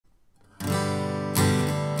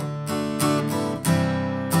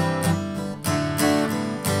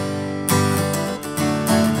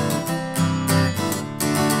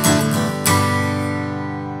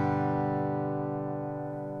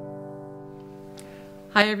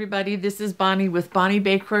Hi everybody, this is Bonnie with Bonnie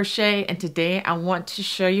Bay Crochet, and today I want to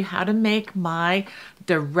show you how to make my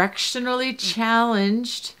Directionally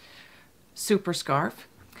Challenged Super Scarf.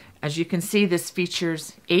 As you can see, this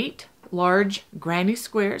features 8 large granny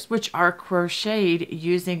squares which are crocheted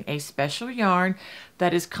using a special yarn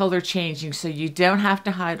that is color changing, so you don't have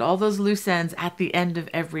to hide all those loose ends at the end of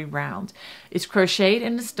every round. It's crocheted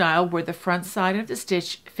in a style where the front side of the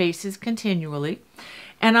stitch faces continually,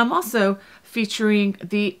 and I'm also featuring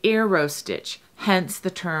the arrow stitch, hence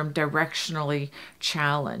the term directionally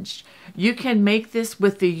challenged. You can make this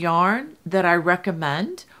with the yarn that I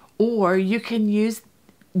recommend, or you can use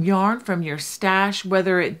yarn from your stash,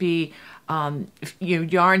 whether it be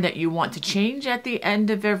yarn that you want to change at the end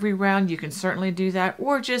of every round. You can certainly do that,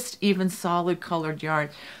 or just even solid colored yarn.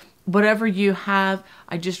 Whatever you have,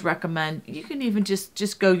 I just recommend. You can even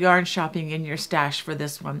just go yarn shopping in your stash for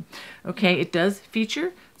this one. Okay, it does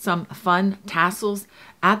feature some fun tassels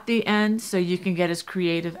at the end, so you can get as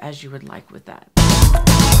creative as you would like with that.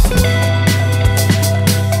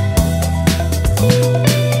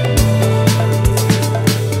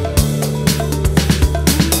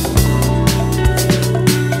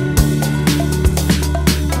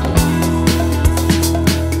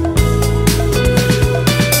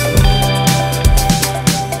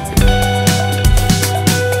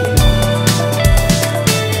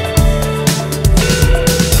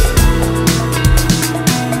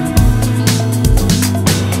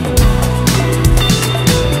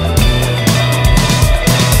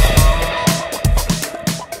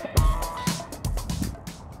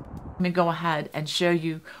 Let me go ahead and show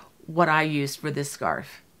you what I used for this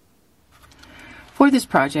scarf. For this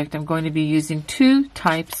project, I'm going to be using 2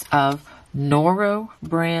 types of Noro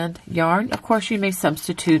brand yarn. Of course, you may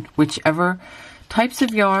substitute whichever types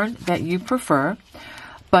of yarn that you prefer,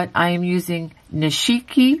 but I am using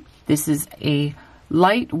Nishiki. This is a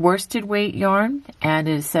light worsted weight yarn, and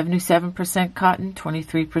it is 77% cotton,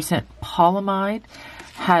 23% polyamide.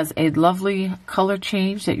 Has a lovely color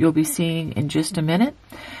change that you'll be seeing in just a minute.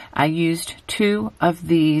 I used 2 of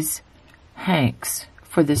these hanks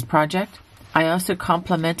for this project. I also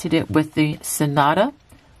complemented it with the Sonata,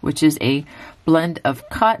 which is a blend of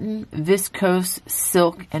cotton, viscose,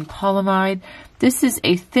 silk, and polyamide. This is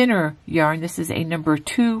a thinner yarn. This is a number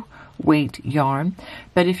 2 weight yarn.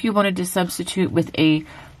 But if you wanted to substitute with a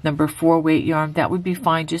number 4 weight yarn, that would be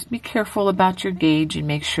fine. Just be careful about your gauge and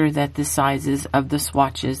make sure that the sizes of the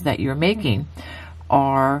swatches that you're making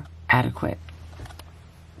are adequate.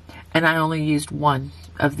 And I only used 1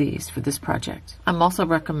 of these for this project. I'm also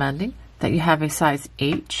recommending that you have a size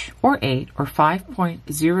H or 8 or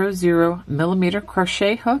 5.00 millimeter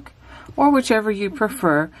crochet hook, or whichever you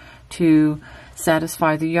prefer to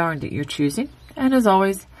satisfy the yarn that you're choosing. And as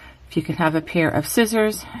always, if you can have a pair of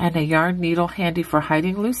scissors and a yarn needle handy for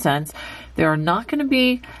hiding loose ends. There are not going to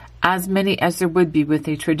be as many as there would be with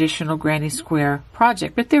a traditional granny square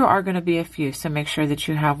project, but there are going to be a few, so make sure that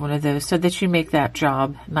you have one of those so that you make that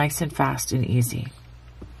job nice and fast and easy.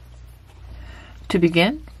 To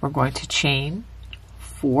begin, we're going to chain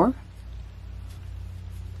 4.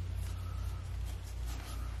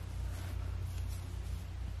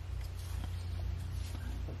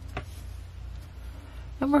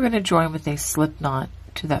 And we're going to join with a slip knot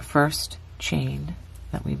to that first chain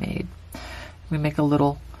that we made. We make a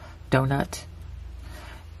little donut,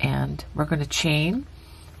 and we're going to chain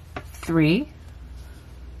 3,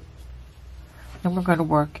 and we're going to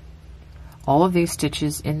work all of these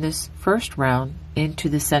stitches in this first round into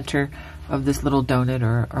the center of this little donut,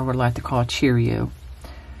 or what I like to call a Cheerio.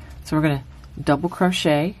 So we're going to double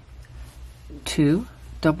crochet 2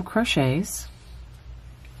 double crochets,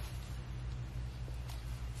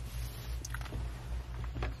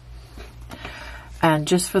 and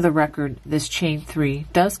just for the record, this chain 3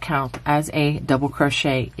 does count as a double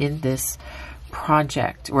crochet in this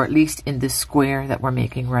project, or at least in this square that we're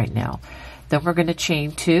making right now. Then we're going to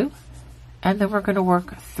chain 2, and then we're going to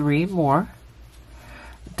work 3 more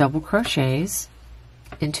double crochets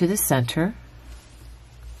into the center.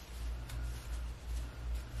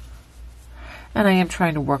 And I am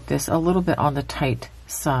trying to work this a little bit on the tight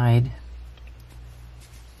side.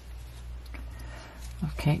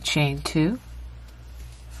 Okay, chain 2.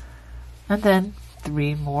 And then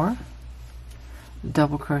 3 more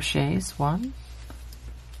double crochets, 1,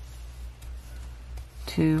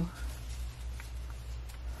 2,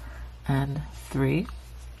 and 3,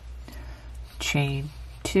 chain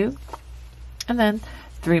 2, and then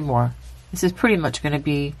 3 more. This is pretty much going to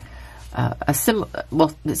be it's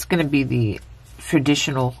going to be the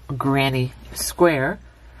traditional granny square,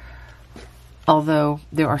 although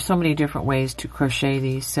there are so many different ways to crochet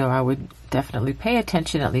these, so I would definitely pay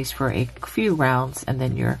attention at least for a few rounds, and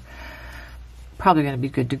then you're probably going to be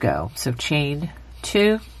good to go. So chain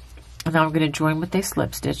 2, and now I'm going to join with a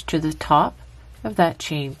slip stitch to the top of that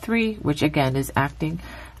chain 3, which again is acting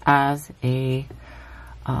as a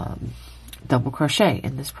double crochet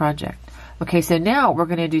in this project. Okay, so now we're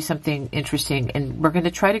going to do something interesting, and we're going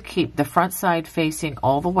to try to keep the front side facing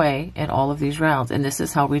all the way in all of these rounds, and this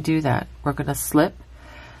is how we do that. We're going to slip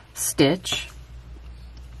stitch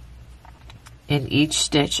in each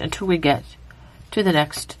stitch until we get to the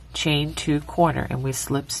next chain 2 corner, and we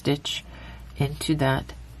slip stitch into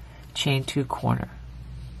that chain 2 corner.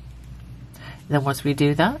 Then once we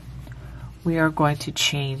do that, we are going to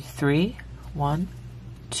chain 3, 1,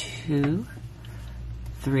 2,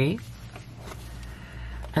 3,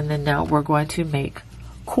 and then now we're going to make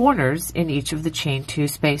corners in each of the chain 2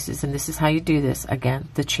 spaces, and this is how you do this. Again,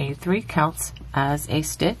 the chain 3 counts as a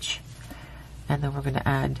stitch, and then we're going to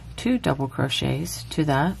add 2 double crochets to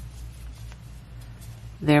that,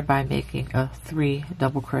 thereby making a 3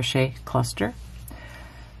 double crochet cluster.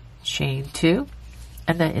 Chain 2,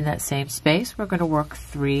 and then in that same space we're going to work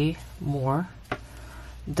 3 more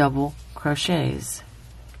double crochets.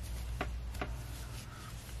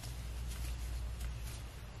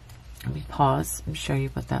 Let me pause and show you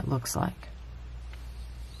what that looks like.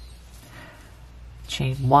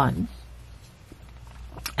 Chain 1,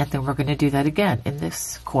 and then we're going to do that again in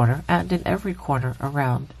this corner and in every corner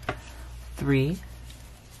around. 3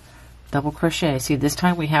 double crochets. See, this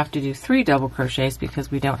time we have to do 3 double crochets because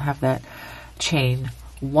we don't have that chain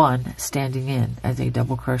 1 standing in as a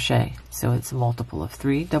double crochet. So it's a multiple of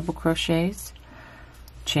 3 double crochets,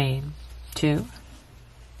 chain 2,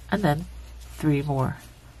 and then 3 more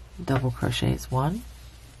double crochets. 1,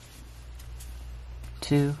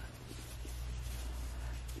 2,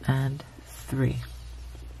 and 3.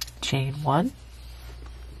 Chain 1,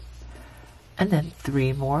 and then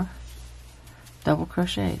 3 more double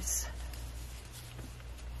crochets.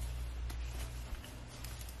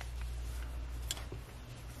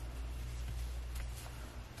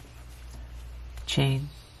 Chain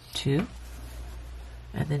 2,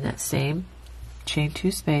 and in that same chain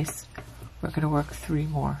 2 space we're going to work 3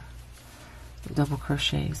 more double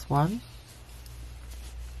crochets. 1,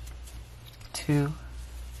 2,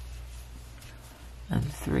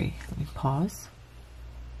 and 3. Let me pause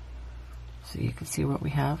so you can see what we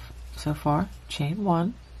have so far. Chain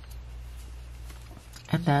 1,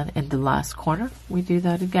 and then in the last corner we do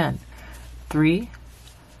that again. 3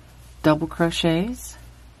 double crochets,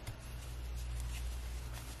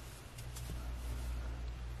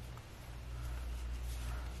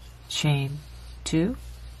 chain 2,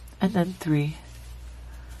 and then 3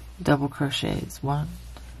 double crochets. 1,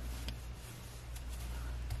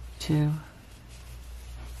 2,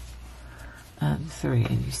 and 3.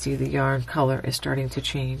 And you see the yarn color is starting to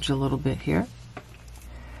change a little bit here.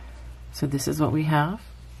 So this is what we have,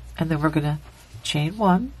 and then we're going to chain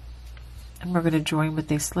 1, and we're going to join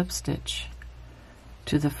with a slip stitch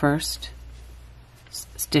to the first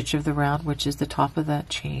stitch of the round, which is the top of that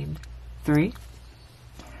chain 3.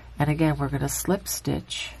 And again, we're going to slip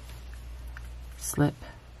stitch, slip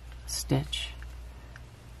stitch,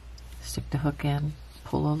 stick the hook in,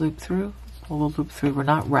 pull a loop through, pull a loop through. We're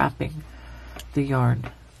not wrapping the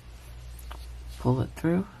yarn. Pull it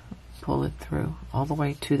through, all the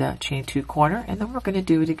way to that chain 2 corner, and then we're going to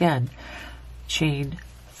do it again. Chain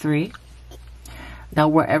 3. Now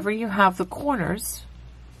wherever you have the corners,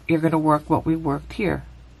 you're going to work what we worked here.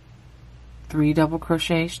 3 double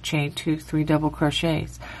crochets, chain 2, 3 double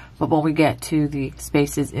crochets. But when we get to the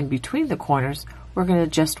spaces in between the corners, we're going to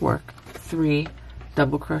just work 3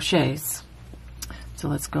 double crochets. So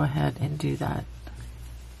let's go ahead and do that.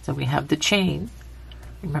 So we have the chain.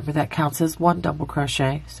 Remember that counts as 1 double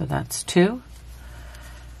crochet. So that's 2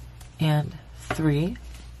 and 3,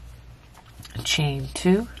 chain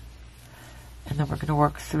 2, and then we're going to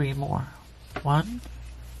work 3 more. 1,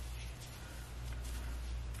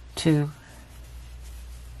 2,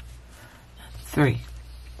 3,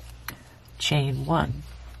 chain 1,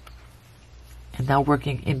 and now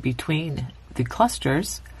working in between the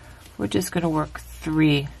clusters, we're just going to work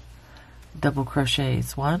 3 double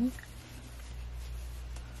crochets. 1,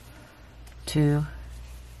 2,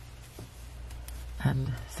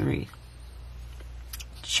 and 3,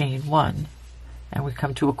 chain 1, and we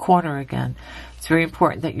come to a corner again. It's very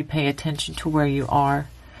important that you pay attention to where you are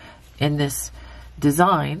in this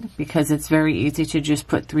design, because it's very easy to just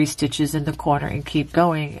put 3 stitches in the corner and keep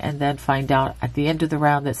going, and then find out at the end of the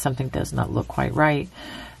round that something does not look quite right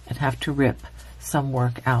and have to rip some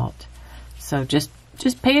work out. So just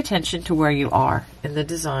just pay attention to where you are in the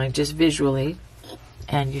design, just visually,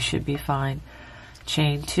 and you should be fine.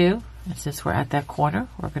 Chain 2, and since we're at that corner,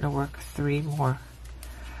 we're going to work 3 more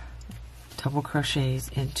double crochets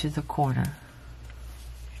into the corner.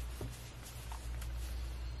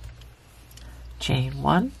 Chain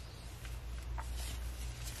 1,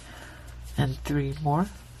 and 3 more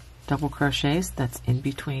double crochets that's in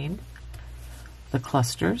between the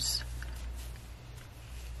clusters.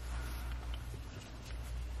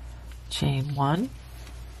 Chain 1,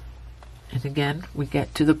 and again we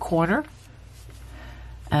get to the corner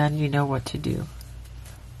and you know what to do.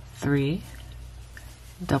 3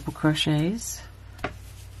 double crochets,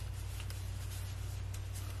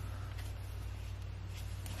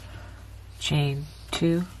 chain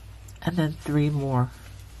 2, and then 3 more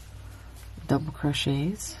double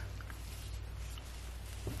crochets,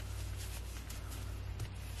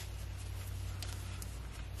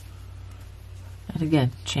 and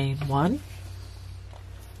again chain 1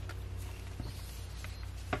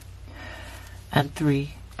 and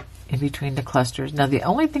 3 in between the clusters. Now the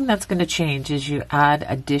only thing that's going to change is you add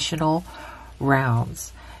additional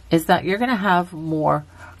rounds, is that you're going to have more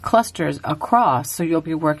clusters across, so you'll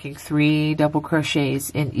be working 3 double crochets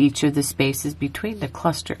in each of the spaces between the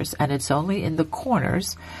clusters, and it's only in the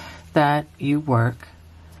corners that you work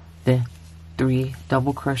the 3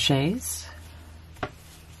 double crochets,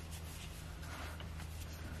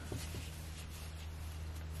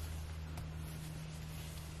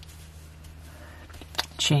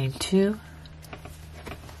 chain 2,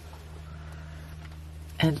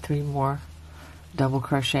 and 3 more double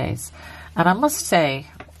crochets. And I must say,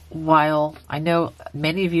 while I know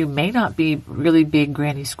many of you may not be really big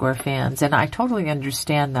granny square fans, and I totally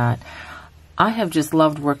understand that, I have just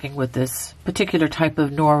loved working with this particular type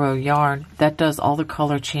of Noro yarn that does all the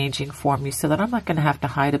color changing for me, so that I'm not going to have to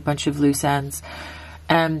hide a bunch of loose ends.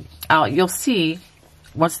 And you'll see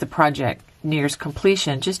once the project nears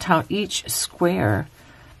completion just how each square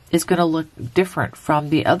is going to look different from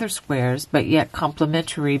the other squares, but yet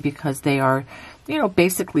complementary because they are, you know,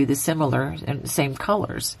 basically the similar and same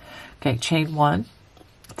colors. Okay, chain 1.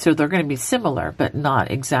 So they're going to be similar, but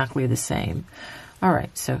not exactly the same. All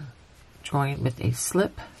right, so join with a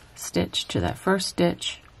slip stitch to that first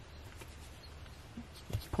stitch.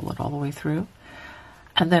 Pull it all the way through.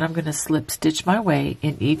 And then I'm going to slip stitch my way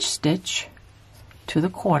in each stitch to the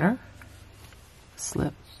corner.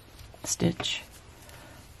 Slip, stitch,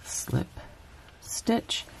 slip,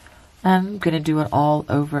 stitch, and I'm going to do it all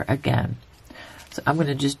over again. So I'm going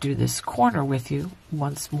to just do this corner with you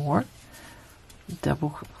once more. Double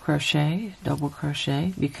crochet,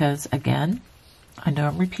 because again, I know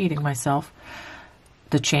I'm repeating myself.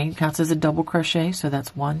 The chain counts as a double crochet, so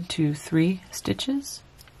that's 1, 2, 3 stitches,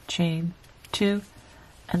 chain 2,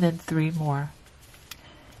 and then 3 more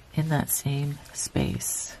in that same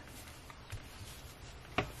space.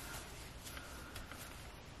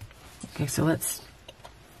 Okay, so let's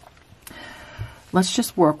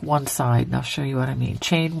just work one side, and I'll show you what I mean.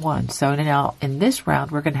 Chain 1. So now in this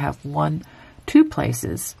round, we're going to have 2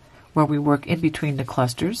 places where we work in between the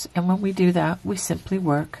clusters, and when we do that, we simply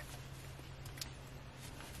work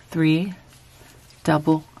 3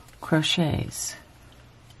 double crochets.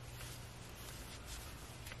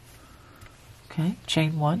 Okay,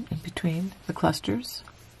 chain 1 in between the clusters,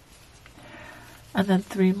 and then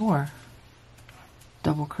 3 more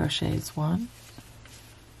double crochets. 1,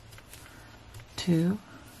 2,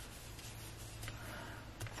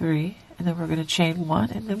 3, and then we're going to chain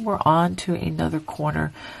 1, and then we're on to another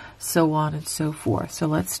corner, so on and so forth. So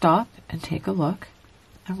let's stop and take a look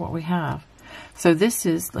at what we have. So this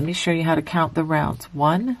is, let me show you how to count the rounds.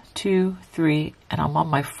 1, 2, 3, and I'm on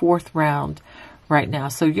my 4th round right now.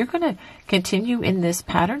 So you're going to continue in this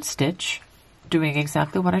pattern stitch, doing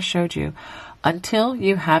exactly what I showed you, until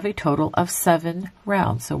you have a total of 7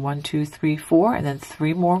 rounds. So 1, 2, 3, 4, and then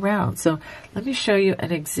 3 more rounds. So let me show you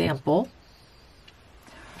an example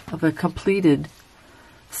of a completed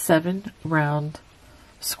 7 round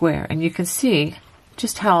square. And you can see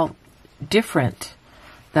just how different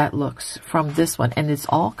that looks from this one. And it's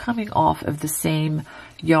all coming off of the same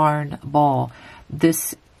yarn ball.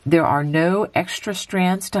 There are no extra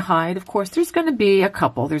strands to hide. Of course, there's going to be a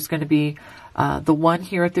couple. There's going to be the one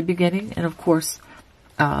here at the beginning, and of course,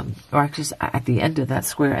 or actually at the end of that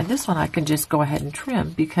square. And this one I can just go ahead and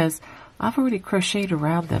trim because I've already crocheted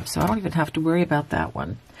around them, so I don't even have to worry about that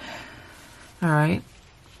one. All right.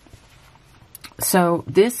 So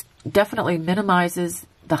this definitely minimizes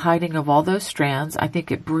the hiding of all those strands. I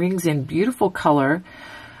think it brings in beautiful color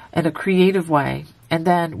in a creative way. And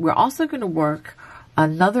then we're also going to work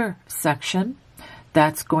another section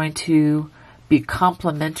that's going to be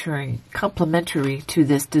complementary to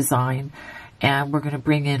this design. And we're going to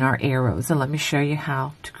bring in our arrows, and let me show you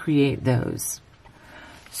how to create those.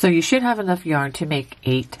 So you should have enough yarn to make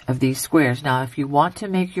 8 of these squares. Now, if you want to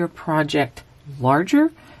make your project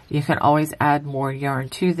larger, you can always add more yarn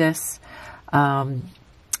to this,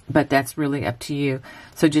 but that's really up to you.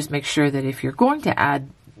 So just make sure that if you're going to add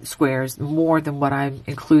squares more than what I'm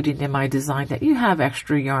including in my design, that you have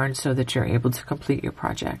extra yarn so that you're able to complete your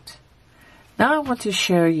project. Now I want to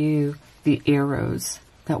show you the arrows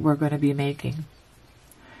that we're going to be making.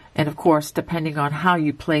 And of course, depending on how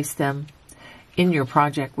you place them in your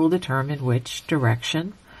project will determine which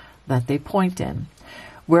direction that they point in.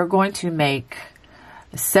 We're going to make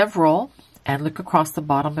several, and look across the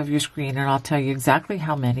bottom of your screen and I'll tell you exactly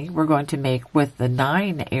how many. We're going to make with the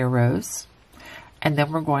 9 arrows, and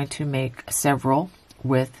then we're going to make several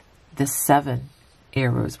with the 7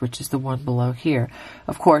 arrows, which is the one below here.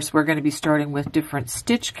 Of course, we're going to be starting with different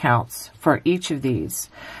stitch counts for each of these.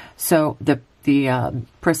 So the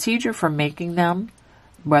procedure for making them,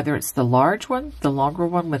 whether it's the large one, the longer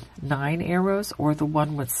one with 9 arrows, or the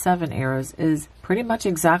one with 7 arrows, is pretty much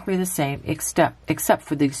exactly the same, except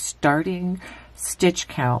for the starting stitch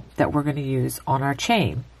count that we're going to use on our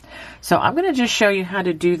chain. So I'm going to just show you how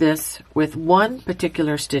to do this with one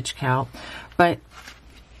particular stitch count, but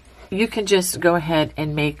you can just go ahead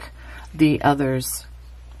and make the others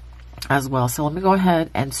as well. So let me go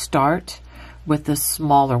ahead and start with the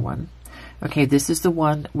smaller one. Okay, this is the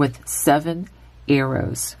one with 7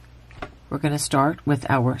 arrows. We're going to start with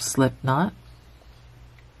our slip knot.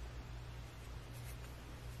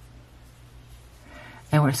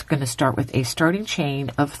 And we're going to start with a starting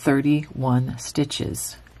chain of 31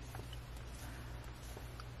 stitches.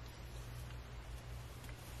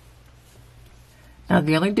 Now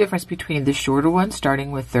the only difference between the shorter one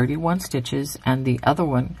starting with 31 stitches and the other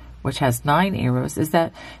one, which has 9 arrows, is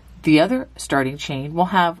that the other starting chain will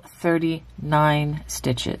have 39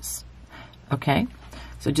 stitches. Okay,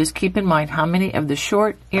 so just keep in mind how many of the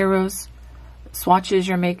short arrows swatches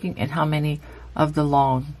you're making and how many of the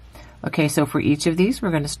long. Okay, so for each of these,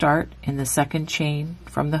 we're going to start in the second chain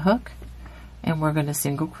from the hook, and we're going to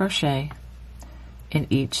single crochet in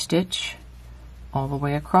each stitch all the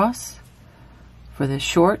way across. For the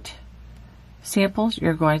short samples,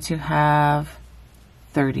 you're going to have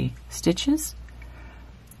 30 stitches.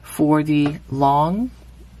 For the long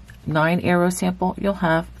 9 arrow sample, you'll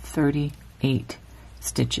have 38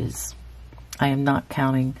 stitches. I am not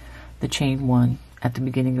counting the chain 1 at the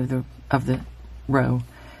beginning of the row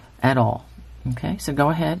at all. Okay, so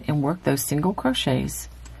go ahead and work those single crochets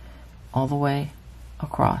all the way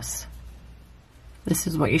across. This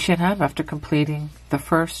is what you should have after completing the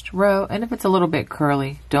first row, and if it's a little bit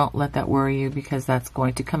curly, don't let that worry you, because that's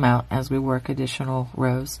going to come out as we work additional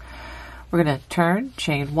rows. We're going to turn,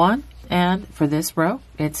 chain 1, and for this row,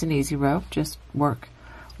 it's an easy row. Just work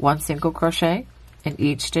 1 single crochet in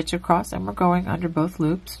each stitch across, and we're going under both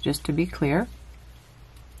loops, just to be clear.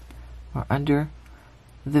 We're under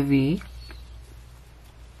the V.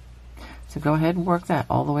 So go ahead and work that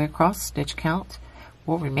all the way across. Stitch count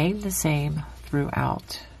will remain the same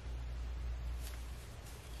throughout.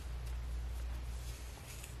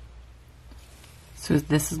 So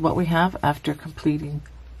this is what we have after completing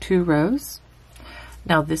 2 rows.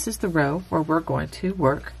 Now this is the row where we're going to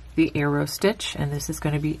work the arrow stitch, and this is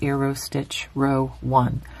going to be arrow stitch row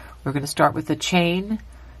 1. We're going to start with a chain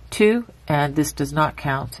 2, and this does not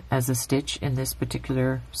count as a stitch in this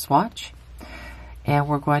particular swatch. And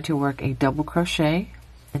we're going to work a double crochet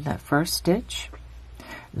in that first stitch.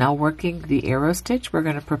 Now working the arrow stitch, we're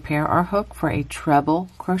going to prepare our hook for a treble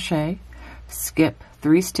crochet, skip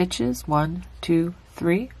 3 stitches, 1, 2,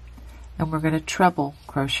 3, and we're going to treble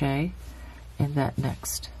crochet in that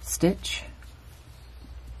next stitch.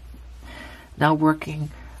 Now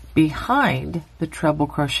working behind the treble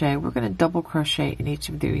crochet, we're going to double crochet in each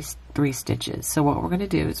of these 3 stitches. So what we're going to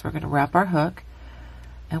do is we're going to wrap our hook,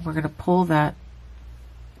 and we're going to pull that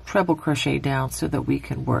treble crochet down so that we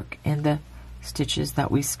can work in the stitches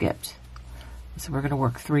that we skipped. So we're going to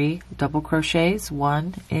work 3 double crochets,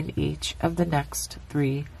 1 in each of the next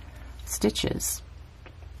 3 stitches.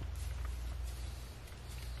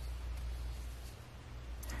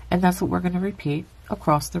 And that's what we're going to repeat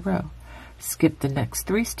across the row. Skip the next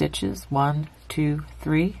 3 stitches, 1, 2,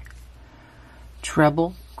 3,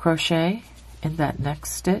 treble crochet in that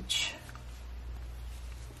next stitch.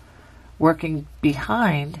 Working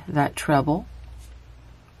behind that treble,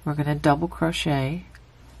 we're going to double crochet.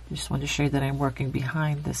 I just want to show you that I'm working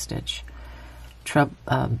behind the stitch.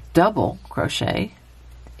 Double crochet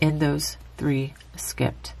in those 3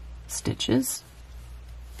 skipped stitches.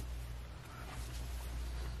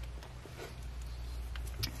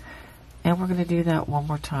 And we're going to do that one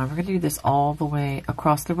more time. We're going to do this all the way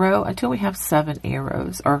across the row until we have 7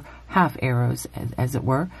 arrows, or half arrows as it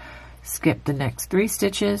were. Skip the next 3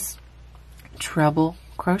 stitches, treble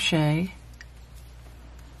crochet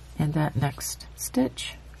in that next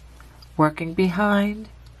stitch. Working behind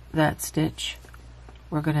that stitch,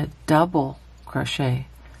 we're going to double crochet.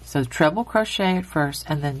 So treble crochet at first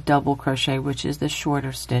and then double crochet, which is the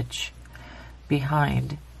shorter stitch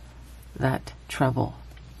behind that treble.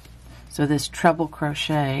 So this treble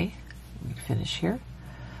crochet, let me finish here.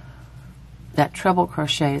 That treble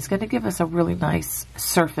crochet is going to give us a really nice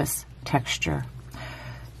surface texture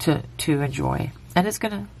to enjoy. And it's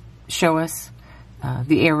going to show us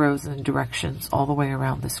the arrows and directions all the way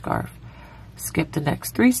around the scarf. Skip the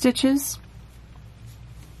next 3 stitches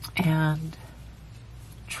and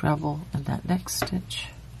treble in that next stitch.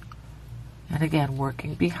 And again,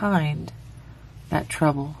 working behind that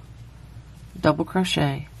treble, double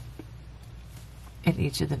crochet in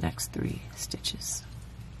each of the next 3 stitches.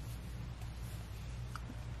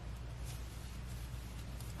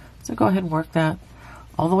 So go ahead and work that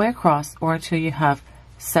all the way across, or until you have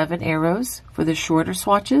 7 arrows for the shorter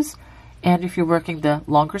swatches. And if you're working the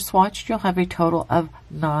longer swatch, you'll have a total of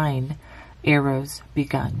 9 arrows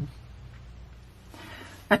begun.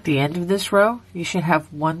 At the end of this row, you should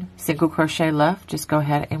have 1 single crochet left. Just go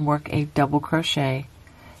ahead and work a double crochet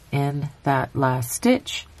in that last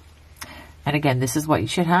stitch. And again, this is what you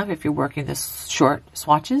should have if you're working the short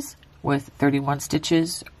swatches with 31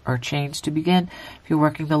 stitches or chains to begin. If you're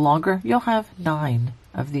working the longer, you'll have 9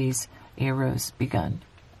 of these arrows begun.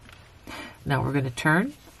 Now we're going to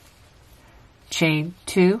turn, chain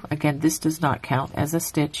 2. Again, this does not count as a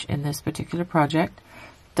stitch in this particular project.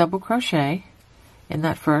 Double crochet in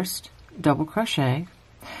that first double crochet.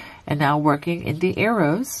 And now working in the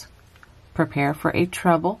arrows, prepare for a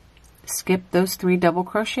treble. Skip those 3 double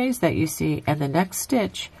crochets that you see, and the next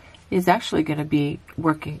stitch is actually going to be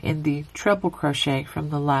working in the treble crochet from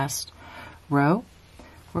the last row.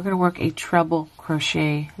 We're going to work a treble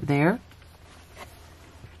crochet there.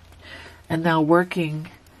 And now working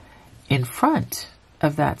in front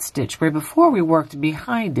of that stitch, where before we worked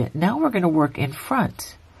behind it, now we're going to work in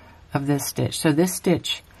front of this stitch. So this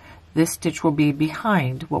stitch will be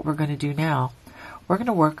behind what we're going to do now. We're going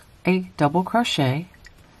to work a double crochet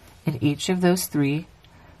in each of those 3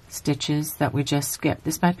 stitches that we just skipped.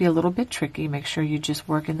 This might be a little bit tricky. Make sure you just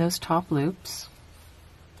work in those top loops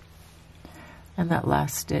and that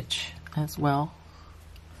last stitch as well.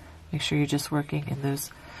 Make sure you're just working in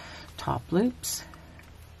those top loops.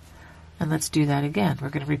 And let's do that again. We're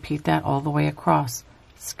going to repeat that all the way across.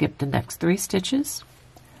 Skip the next 3 stitches,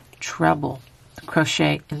 treble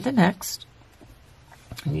crochet in the next,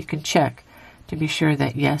 and you can check to be sure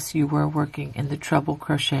that yes, you were working in the treble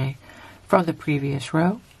crochet from the previous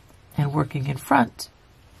row, and working in front,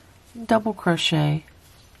 double crochet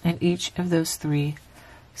in each of those 3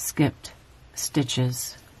 skipped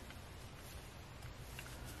stitches.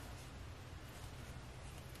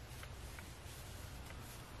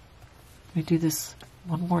 We do this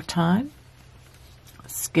one more time.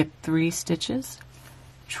 Skip 3 stitches,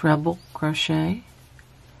 treble crochet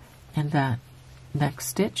in that next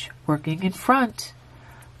stitch. Working in front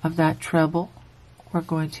of that treble, we're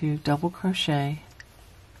going to double crochet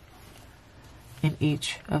in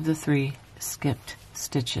each of the 3 skipped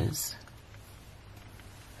stitches.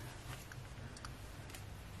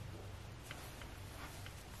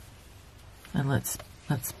 And let's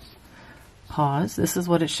pause. This is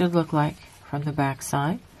what it should look like from the back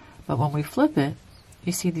side, but when we flip it,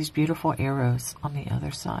 you see these beautiful arrows on the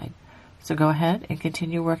other side. So go ahead and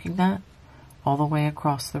continue working that all the way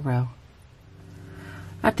across the row.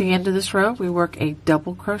 At the end of this row, we work a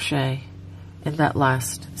double crochet in that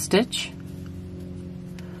last stitch.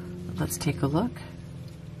 Let's take a look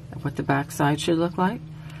at what the back side should look like.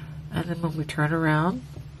 And then when we turn around,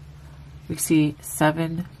 we see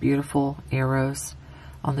 7 beautiful arrows.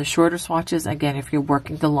 On the shorter swatches, again, if you're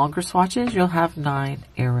working the longer swatches, you'll have 9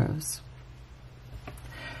 arrows.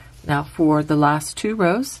 Now for the last 2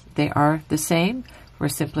 rows, they are the same. We're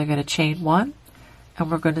simply going to chain 1,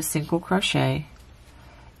 and we're going to single crochet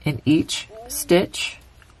in each stitch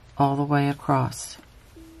all the way across.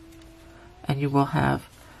 And you will have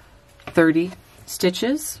 30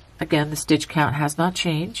 stitches. Again, the stitch count has not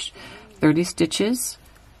changed. 30 stitches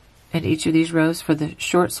in each of these rows for the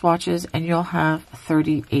short swatches, and you'll have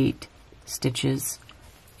 38 stitches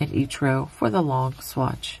in each row for the long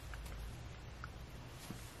swatch.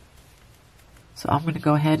 So I'm going to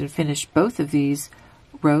go ahead and finish both of these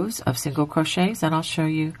rows of single crochets, and I'll show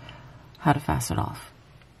you how to fasten off.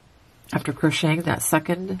 After crocheting that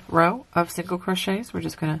second row of single crochets, we're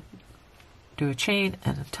just going to do a chain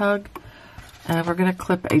and a tug, and we're going to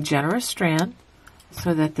clip a generous strand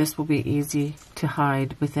so that this will be easy to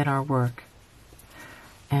hide within our work.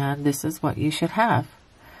 And this is what you should have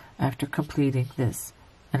after completing this.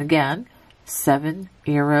 And again, 7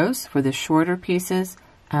 arrows for the shorter pieces,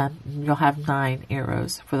 and you'll have 9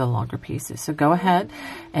 arrows for the longer pieces. So go ahead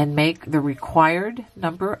and make the required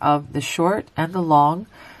number of the short and the long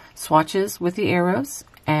swatches with the arrows,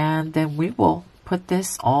 and then we will put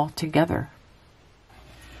this all together.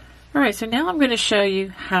 All right, so now I'm going to show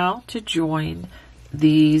you how to join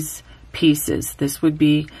these pieces. This would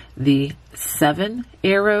be the 7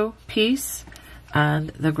 arrow piece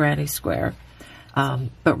and the granny square.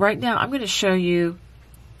 But right now I'm going to show you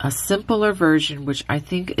a simpler version, which I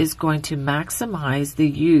think is going to maximize the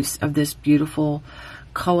use of this beautiful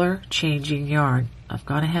color changing yarn. I've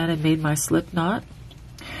gone ahead and made my slip knot,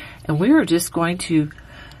 and we are just going to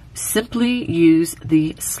simply use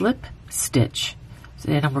the slip stitch.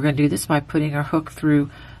 And we're going to do this by putting our hook through,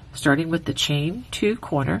 starting with the chain 2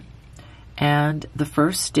 corner and the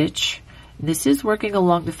first stitch. And this is working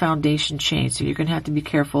along the foundation chain, so you're going to have to be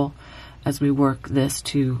careful as we work this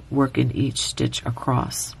to work in each stitch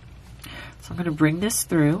across. So I'm going to bring this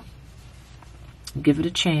through, give it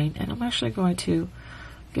a chain, and I'm actually going to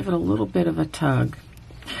give it a little bit of a tug.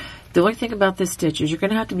 The only thing about this stitch is you're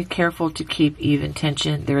going to have to be careful to keep even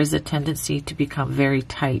tension. There is a tendency to become very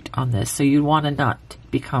tight on this, so you want to not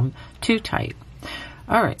become too tight.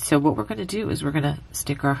 All right, so what we're going to do is we're going to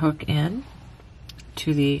stick our hook in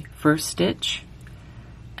to the first stitch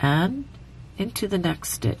and into the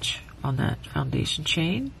next stitch on that foundation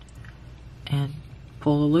chain, and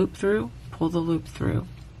pull the loop through, pull the loop through,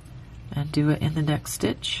 and do it in the next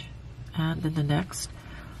stitch and in the next.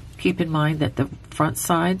 Keep in mind that the front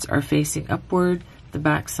sides are facing upward, the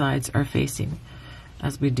back sides are facing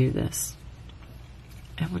as we do this.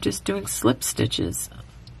 And we're just doing slip stitches.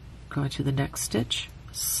 Going to the next stitch,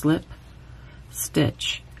 slip,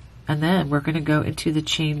 stitch, and then we're going to go into the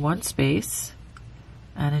chain 1 space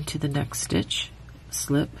and into the next stitch,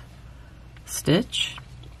 slip, stitch,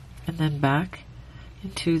 and then back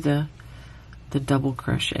into the double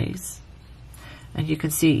crochets. And you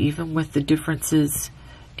can see even with the differences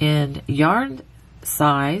in yarn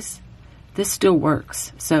size, this still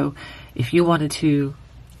works. So if you wanted to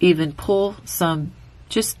even pull some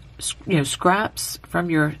just scraps from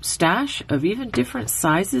your stash of even different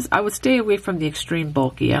sizes, I would stay away from the extreme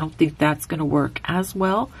bulky. I don't think that's going to work as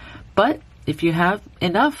well, but if you have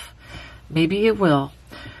enough, maybe it will.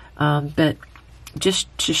 But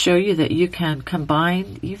just to show you that you can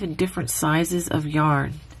combine even different sizes of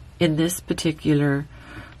yarn in this particular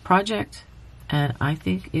project, and I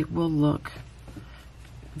think it will look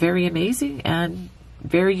very amazing and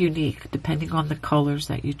very unique depending on the colors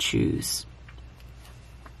that you choose.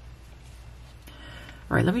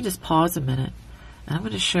 All right, let me just pause a minute, and I'm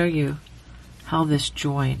going to show you how this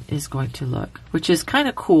join is going to look, which is kind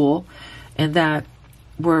of cool in that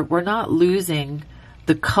we're not losing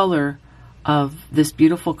the color of this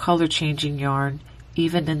beautiful color changing yarn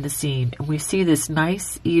even in the seam. And we see this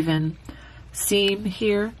nice even seam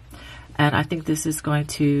here, and I think this is going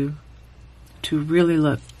to really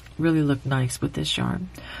look nice with this yarn.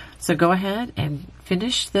 So go ahead and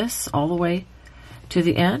finish this all the way to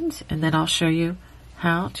the end, and then I'll show you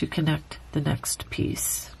how to connect the next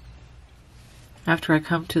piece. After I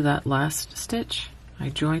come to that last stitch, I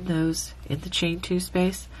join those in the chain 2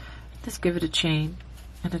 space. Just give it a chain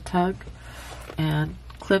and a tug, and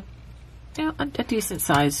clip a decent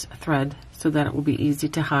size thread so that it will be easy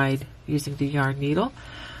to hide using the yarn needle.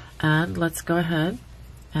 And let's go ahead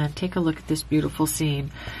and take a look at this beautiful seam.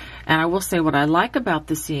 And I will say what I like about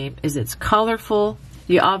the seam is it's colorful.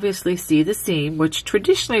 You obviously see the seam, which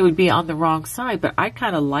traditionally would be on the wrong side, but I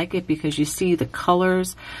kind of like it because you see the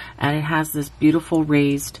colors and it has this beautiful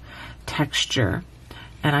raised texture.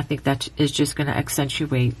 And I think that is just going to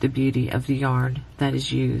accentuate the beauty of the yarn that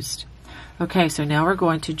is used. Okay, so now we're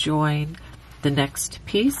going to join the next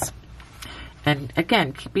piece. And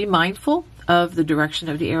again, be mindful of the direction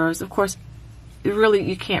of the arrows. Of course,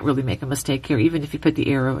 you can't really make a mistake here, even if you put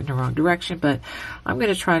the arrow in the wrong direction, but I'm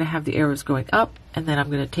going to try to have the arrows going up, and then I'm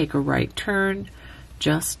going to take a right turn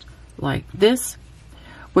just like this,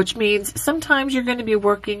 which means sometimes you're going to be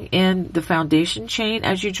working in the foundation chain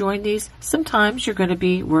as you join these. Sometimes you're going to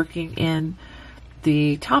be working in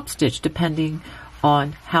the top stitch, depending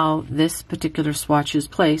on how this particular swatch is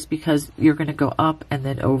placed, because you're going to go up and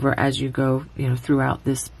then over as you go, throughout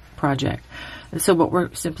this project. And so what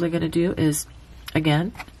we're simply going to do is,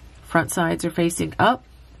 again, front sides are facing up,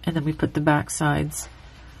 and then we put the back sides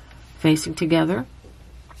facing together,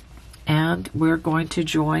 and we're going to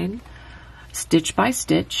join stitch by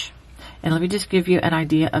stitch. And let me just give you an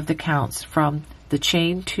idea of the counts. From the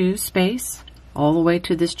chain 2 space all the way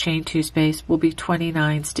to this chain 2 space will be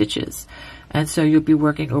 29 stitches. And so you'll be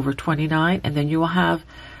working over 29, and then you will have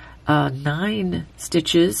 9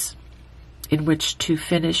 stitches in which to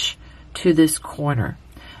finish to this corner.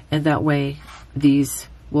 And that way these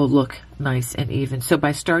will look nice and even. So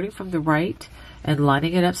by starting from the right and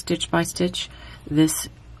lining it up stitch by stitch, this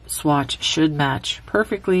swatch should match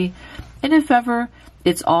perfectly. And if ever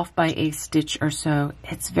it's off by a stitch or so,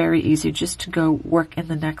 it's very easy just to go work in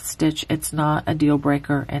the next stitch. It's not a deal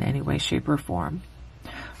breaker in any way, shape, or form.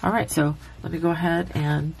 All right, so let me go ahead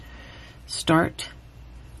and start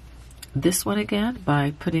this one again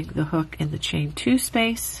by putting the hook in the chain 2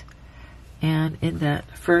 space and in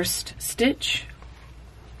that first stitch.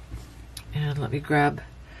 And let me grab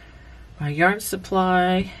my yarn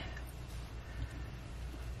supply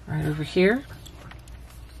right over here.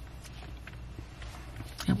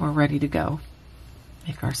 And we're ready to go.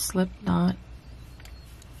 Make our slip knot.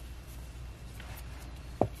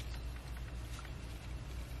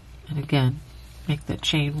 And again, make that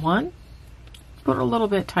chain 1. Put it a little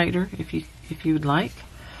bit tighter if you would like.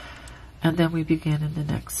 And then we begin in the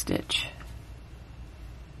next stitch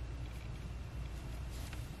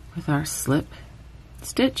with our slip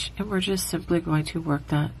stitch, and we're just simply going to work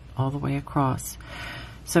that all the way across.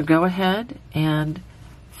 So go ahead and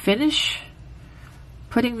finish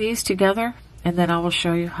putting these together, and then I will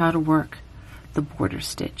show you how to work the border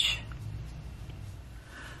stitch.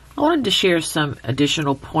 I wanted to share some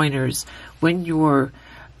additional pointers when you're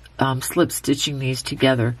slip stitching these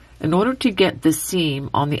together. In order to get the seam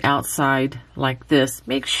on the outside like this,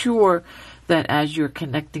 make sure that as you're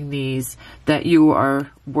connecting these that you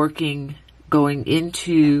are working going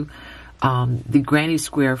into the granny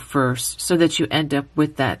square first, so that you end up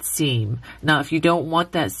with that seam. Now, if you don't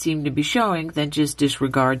want that seam to be showing, then just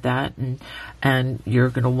disregard that, and you're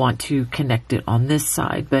going to want to connect it on this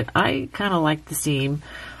side. But I kind of like the seam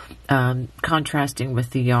contrasting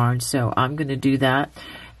with the yarn, so I'm going to do that.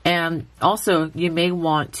 And also, you may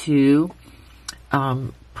want to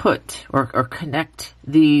put or connect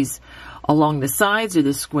these along the sides of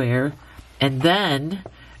the square, and then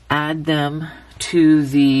add them to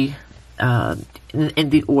the in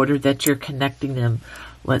the order that you're connecting them.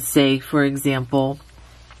 Let's say, for example,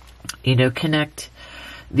 connect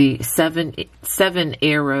the seven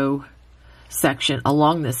arrow section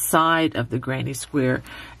along the side of the granny square,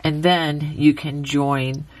 and then you can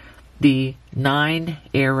join the 9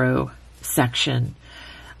 arrow section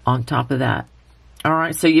on top of that. All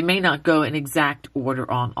right, so you may not go in exact order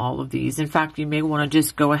on all of these. In fact, you may want to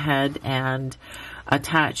just go ahead and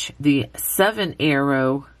attach the 7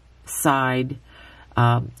 arrow side,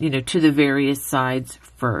 to the various sides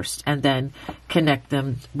first, and then connect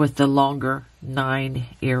them with the longer 9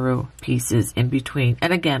 arrow pieces in between.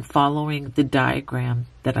 And again, following the diagram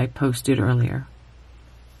that I posted earlier.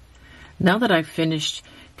 Now that I've finished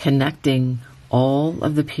connecting all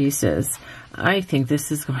of the pieces, I think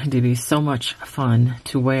this is going to be so much fun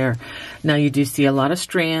to wear. Now, you do see a lot of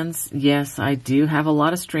strands. Yes, I do have a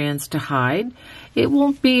lot of strands to hide. It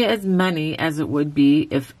won't be as many as it would be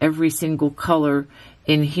if every single color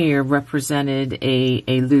in here represented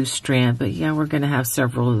a loose strand. But yeah, we're going to have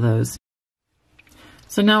several of those.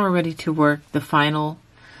 So now we're ready to work the final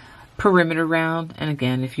perimeter round. And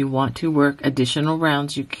again, if you want to work additional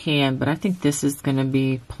rounds, you can. But I think this is going to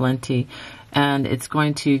be plenty. And it's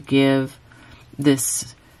going to give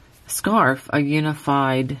this scarf a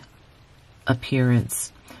unified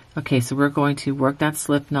appearance. Okay, so we're going to work that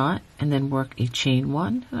slip knot and then work a chain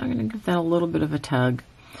 1. I'm going to give that a little bit of a tug.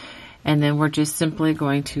 And then we're just simply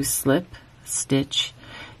going to slip stitch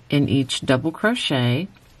in each double crochet,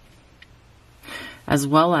 as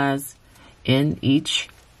well as in each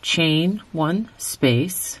chain 1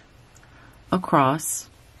 space across.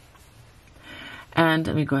 And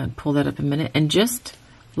let me go ahead and pull that up a minute. And just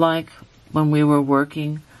like when we were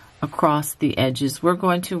working across the edges, we're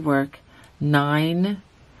going to work 9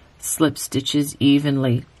 slip stitches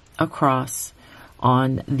evenly across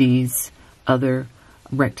on these other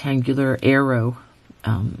rectangular arrow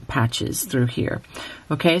patches through here.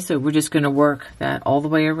 Okay, so we're just going to work that all the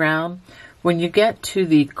way around. When you get to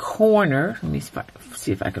the corner, let me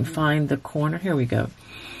see if I can find the corner. Here we go.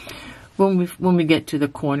 When we get to the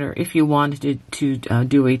corner, if you wanted to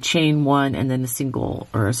do a chain 1 and then a single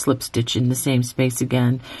or a slip stitch in the same space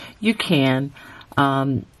again, you can,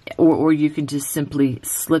 or you can just simply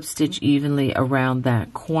slip stitch evenly around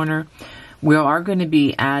that corner. We are going to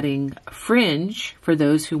be adding fringe for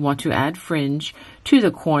those who want to add fringe to the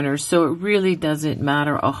corners, so it really doesn't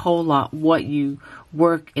matter a whole lot what you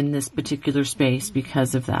work in this particular space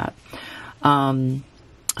because of that.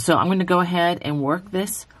 So I'm going to go ahead and work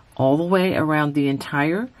this all the way around the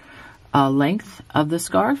entire length of the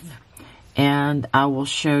scarf, and I will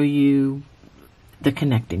show you the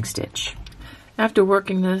connecting stitch. After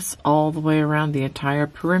working this all the way around the entire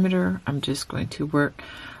perimeter, I'm just going to work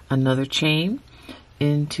another chain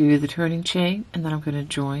into the turning chain, and then I'm going to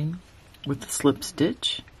join with the slip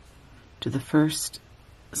stitch to the first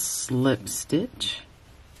slip stitch,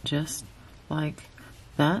 just like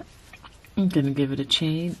that. I'm going to give it a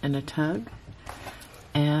chain and a tug,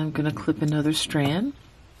 and I'm going to clip another strand,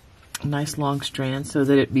 a nice long strand, so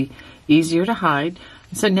that it'd be easier to hide.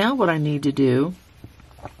 So now what I need to do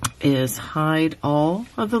is hide all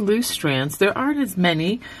of the loose strands. There aren't as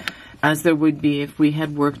many as there would be if we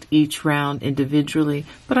had worked each round individually,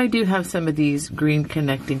 but I do have some of these green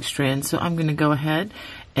connecting strands, so I'm going to go ahead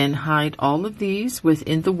and hide all of these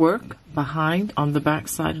within the work behind on the back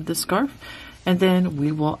side of the scarf, and then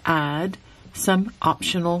we will add some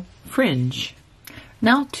optional fringe.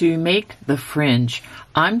 Now to make the fringe,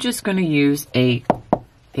 I'm just going to use a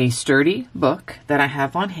sturdy book that I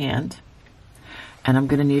have on hand, and I'm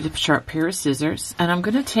going to need a sharp pair of scissors, and I'm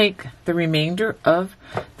going to take the remainder of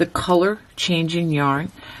the color changing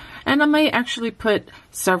yarn, and I may actually put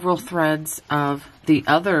several threads of the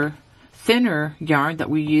other thinner yarn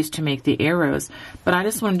that we use to make the arrows, but I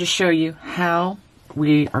just wanted to show you how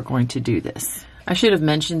we are going to do this. I should have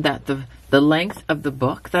mentioned that the length of the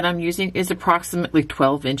book that I'm using is approximately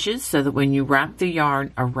 12 inches, so that when you wrap the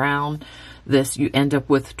yarn around this, you end up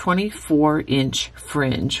with 24-inch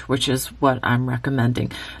fringe, which is what I'm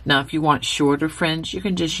recommending. Now, if you want shorter fringe, you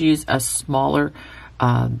can just use a smaller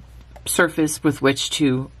surface with which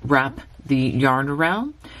to wrap the yarn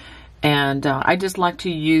around. And I just like to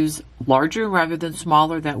use larger rather than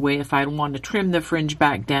smaller. That way, if I want to trim the fringe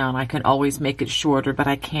back down, I can always make it shorter, but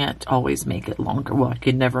I can't always make it longer. Well, I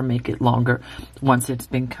could never make it longer once it's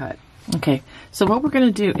been cut. Okay, so what we're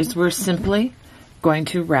going to do is we're simply going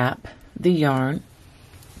to wrap the yarn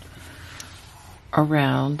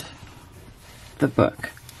around the book.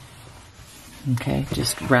 Okay,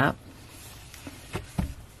 just wrap.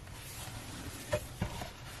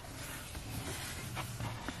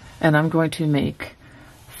 And I'm going to make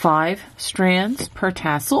 5 strands per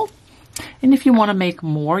tassel. And if you want to make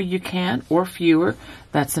more, you can, or fewer.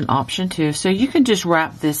 That's an option too. So you can just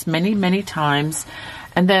wrap this many, many times.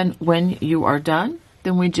 And then when you are done,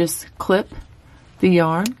 then we just clip the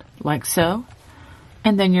yarn like so.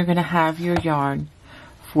 And then you're going to have your yarn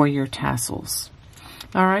for your tassels.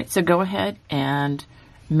 All right, so go ahead and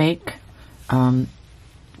make,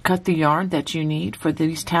 cut the yarn that you need for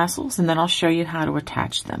these tassels, and then I'll show you how to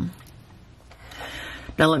attach them.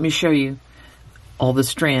 Now let me show you all the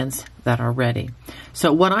strands that are ready.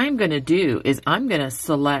 So what I'm going to do is I'm going to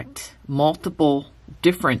select multiple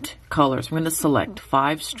different colors. I'm going to select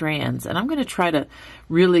 5 strands, and I'm going to try to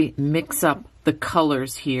really mix up the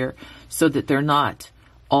colors here so that they're not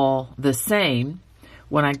all the same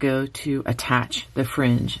when I go to attach the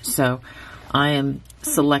fringe. So I am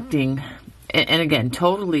selecting, and again,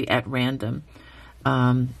 totally at random,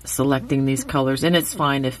 selecting these colors, and it's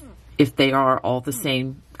fine if they are all the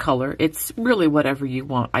same color. It's really whatever you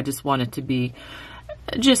want. I just want it to be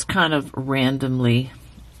just kind of randomly,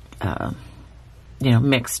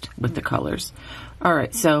 mixed with the colors. All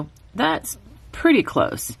right, so that's pretty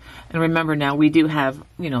close. And remember now, we do have,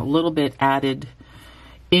 a little bit added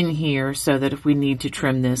in here so that if we need to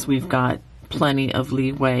trim this, we've got plenty of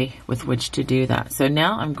leeway with which to do that. So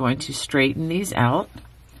now I'm going to straighten these out.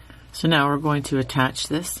 So now we're going to attach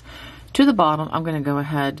this to the bottom. I'm going to go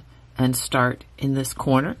ahead and start in this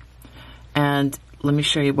corner. And let me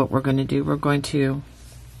show you what we're going to do. We're going to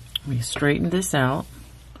straighten this out,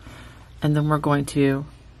 and then we're going to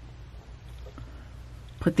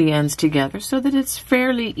put the ends together so that it's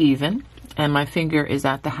fairly even, and my finger is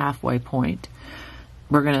at the halfway point.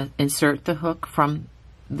 We're going to insert the hook from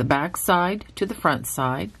the back side to the front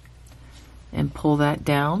side and pull that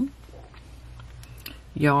down,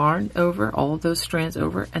 yarn over all of those strands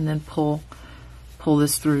over, and then pull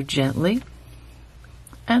this through gently,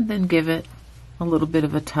 and then give it a little bit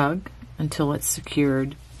of a tug until it's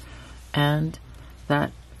secured, and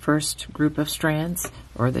that first group of strands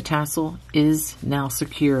or the tassel is now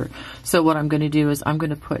secure. So what I'm going to do is I'm going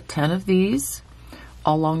to put 10 of these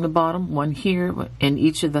all along the bottom, one here in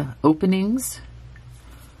each of the openings,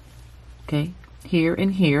 okay, here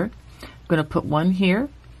and here. I'm going to put one here.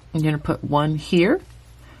 I'm going to put one here,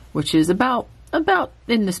 which is about about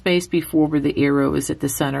in the space before where the arrow is at the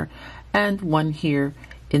center, and one here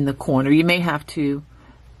in the corner. You may have to,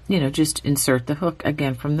 just insert the hook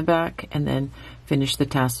again from the back and then finish the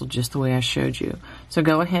tassel just the way I showed you. So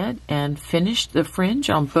go ahead and finish the fringe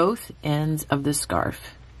on both ends of the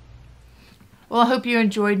scarf. Well, I hope you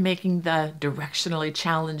enjoyed making the Directionally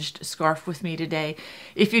Challenged Scarf with me today.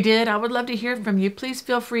 If you did, I would love to hear from you. Please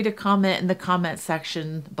feel free to comment in the comment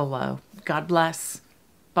section below. God bless.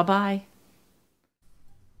 Bye-bye.